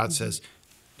that. And God says,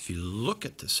 if you look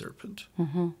at the serpent,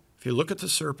 if you look at the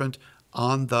serpent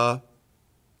on the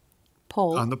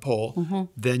pole,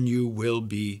 then you will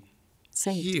be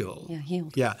healed. Yeah,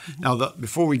 healed. Yeah. Now,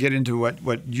 before we get into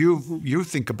what you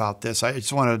think about this, I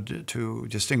just wanted to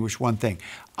distinguish one thing.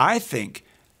 I think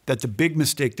that the big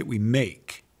mistake that we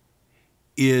make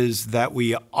is that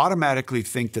we automatically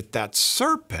think that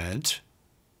serpent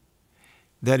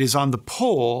that is on the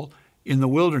pole in the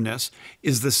wilderness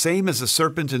is the same as the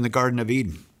serpent in the Garden of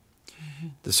Eden.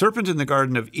 The serpent in the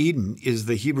Garden of Eden is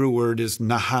the Hebrew word is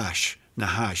nahash.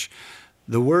 Nahash.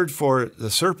 The word for the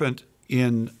serpent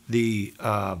in the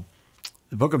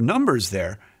book of Numbers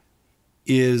there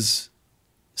is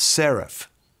seraph.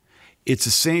 It's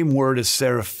the same word as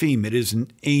seraphim. It is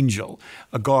an angel,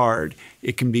 a guard.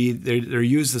 It can be, they're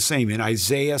used the same. In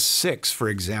Isaiah 6, for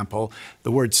example,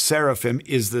 the word seraphim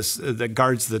is this, that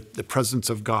guards the presence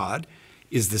of God,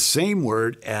 is the same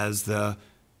word as the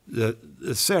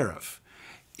seraph.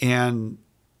 And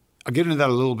I'll get into that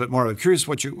a little bit more. I'm curious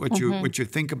what you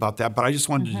think about that, but I just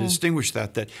wanted to distinguish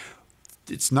that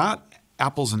it's not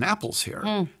apples and apples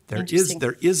here. There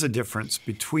is a difference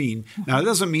between. Now, it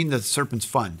doesn't mean that the serpent's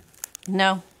fun.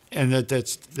 No. And that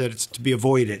it's to be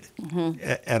avoided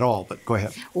at all. But go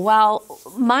ahead. Well,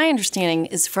 my understanding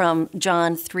is from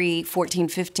John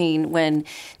 3:14-15, when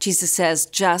Jesus says,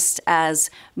 just as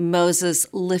Moses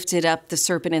lifted up the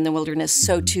serpent in the wilderness,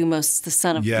 so too must the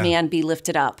Son of Man be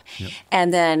lifted up. Yep.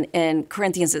 And then in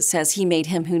Corinthians it says, he made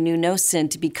him who knew no sin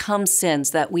to become sins,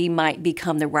 that we might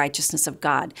become the righteousness of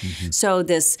God. So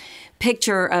this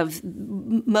picture of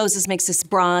Moses makes this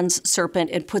bronze serpent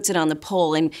and puts it on the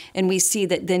pole, and we see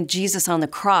that then Jesus on the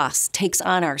cross takes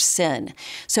on our sin.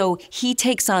 So he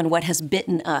takes on what has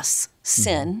bitten us,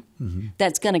 sin,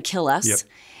 that's going to kill us. Yep.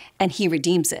 and he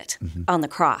redeems it on the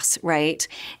cross, right?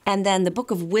 And then the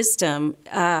book of wisdom,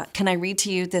 can I read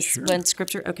to you this one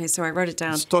scripture? Okay, so I wrote it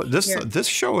down. This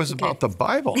show is about the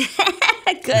Bible.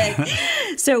 Good.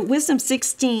 So Wisdom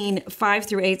 16, 5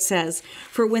 through 8 says,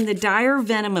 "For when the dire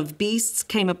venom of beasts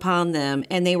came upon them,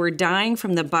 and they were dying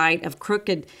from the bite of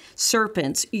crooked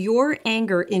serpents, your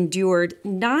anger endured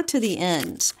not to the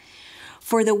end.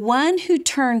 For the one who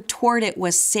turned toward it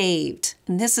was saved."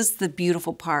 And this is the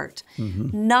beautiful part.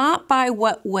 "Not by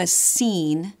what was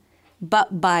seen,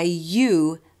 but by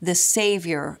you, the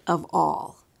Savior of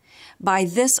all. By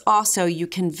this also you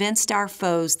convinced our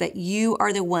foes that you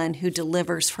are the one who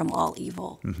delivers from all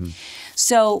evil."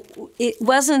 So it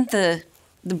wasn't the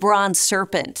bronze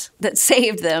serpent that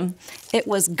saved them. It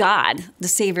was God, the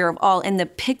Savior of all. And the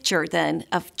picture then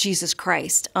of Jesus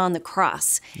Christ on the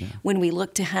cross, when we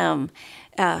look to him,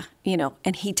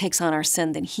 and he takes on our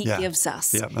sin, then he gives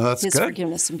us his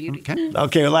forgiveness and beauty.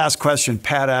 Okay, last question.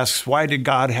 Pat asks, why did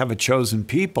God have a chosen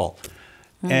people?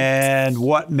 And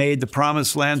what made the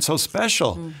promised land so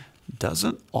special?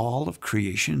 Doesn't all of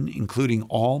creation, including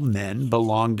all men,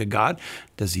 belong to God?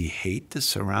 Does he hate the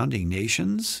surrounding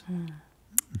nations?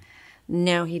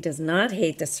 No, he does not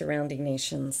hate the surrounding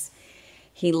nations.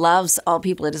 He loves all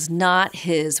people. It is not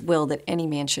his will that any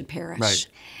man should perish. Right.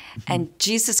 And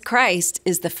Jesus Christ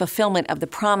is the fulfillment of the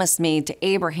promise made to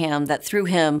Abraham that through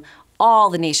him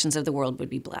all the nations of the world would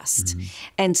be blessed.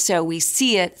 And so we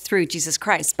see it through Jesus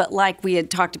Christ. But like we had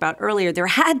talked about earlier, there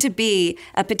had to be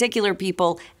a particular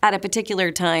people at a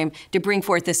particular time to bring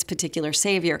forth this particular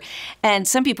Savior. And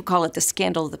some people call it the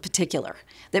scandal of the particular,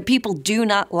 that people do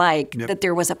not like that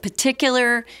there was a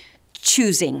particular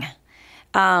choosing.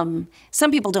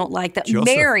 Some people don't like that Joseph.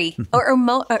 Mary, or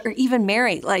even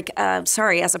Mary,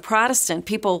 as a Protestant,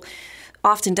 people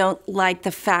often don't like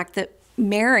the fact that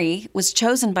Mary was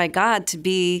chosen by God to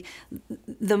be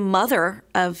the mother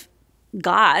of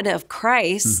God, of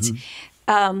Christ,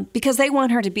 because they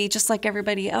want her to be just like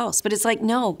everybody else. But it's like,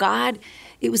 no, God,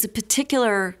 it was a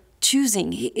particular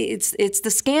choosing. It's the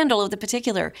scandal of the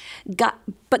particular. God,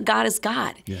 but God is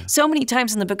God. Yeah. So many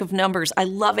times in the book of Numbers, I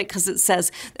love it because it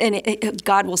says, and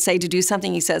God will say to do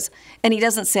something, he says, and he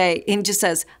doesn't say, he just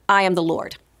says, "I am the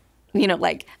Lord."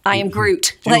 I am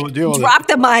Groot. Drop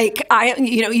the mic.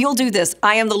 You'll do this.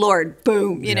 I am the Lord.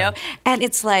 Boom. You know, and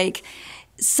it's like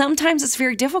sometimes it's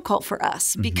very difficult for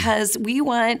us because we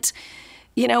want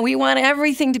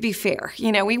everything to be fair.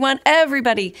 We want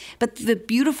everybody. But the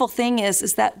beautiful thing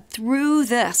is that through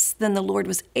this, then the Lord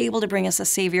was able to bring us a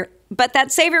Savior. But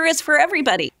that Savior is for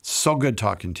everybody. So good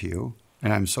talking to you.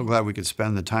 And I'm so glad we could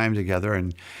spend the time together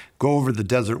and go over the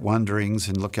desert wanderings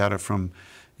and look at it from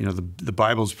the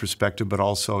Bible's perspective, but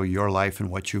also your life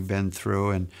and what you've been through.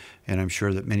 And I'm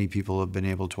sure that many people have been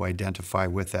able to identify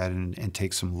with that and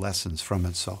take some lessons from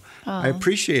it. So I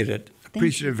appreciate it.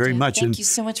 Appreciate it very much. Thank you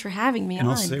so much for having me on. And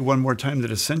I'll say one more time that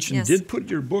Ascension did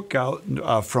put your book out,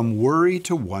 From Worry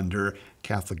to Wonder,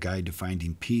 Catholic Guide to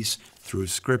Finding Peace Through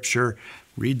Scripture.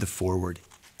 Read the foreword.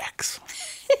 Excellent.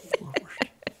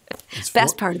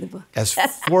 Best part of the book. As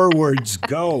forewords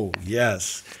go,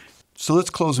 yes. So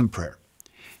let's close in prayer.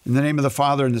 In the name of the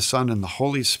Father, and the Son, and the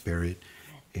Holy Spirit,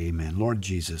 amen. Lord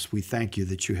Jesus, we thank you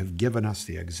that you have given us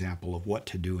the example of what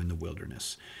to do in the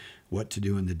wilderness, what to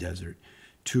do in the desert,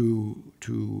 to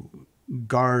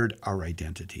guard our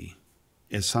identity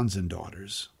as sons and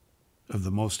daughters of the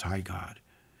Most High God,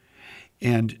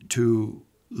 and to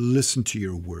listen to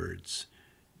your words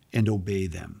and obey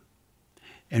them.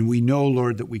 And we know,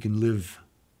 Lord, that we can live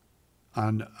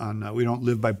we don't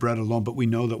live by bread alone, but we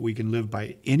know that we can live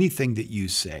by anything that you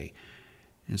say.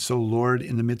 And so, Lord,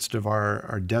 in the midst of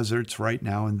our deserts right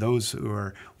now, and those who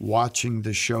are watching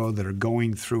the show that are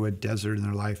going through a desert in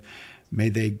their life, may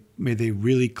they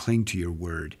really cling to your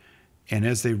word. And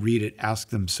as they read it, ask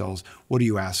themselves, what are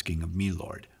you asking of me,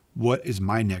 Lord? What is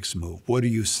my next move? What are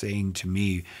you saying to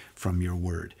me from your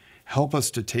word? Help us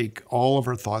to take all of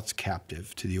our thoughts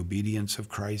captive to the obedience of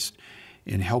Christ,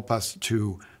 and help us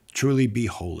to truly be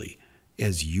holy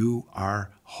as you are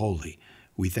holy.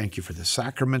 We thank you for the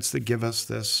sacraments that give us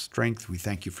this strength. We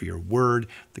thank you for your word,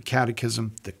 the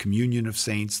catechism, the communion of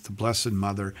saints, the Blessed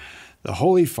Mother, the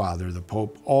Holy Father, the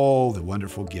Pope, all the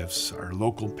wonderful gifts, our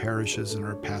local parishes and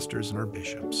our pastors and our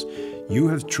bishops. You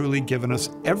have truly given us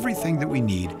everything that we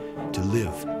need to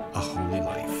live a holy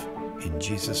life. In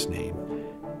Jesus' name,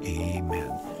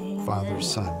 amen. Amen. Father,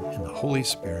 Son, and the Holy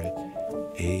Spirit,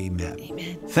 amen.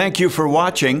 Amen. Thank you for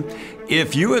watching.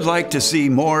 If you would like to see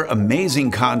more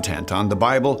amazing content on the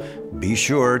Bible, be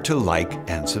sure to like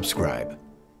and subscribe.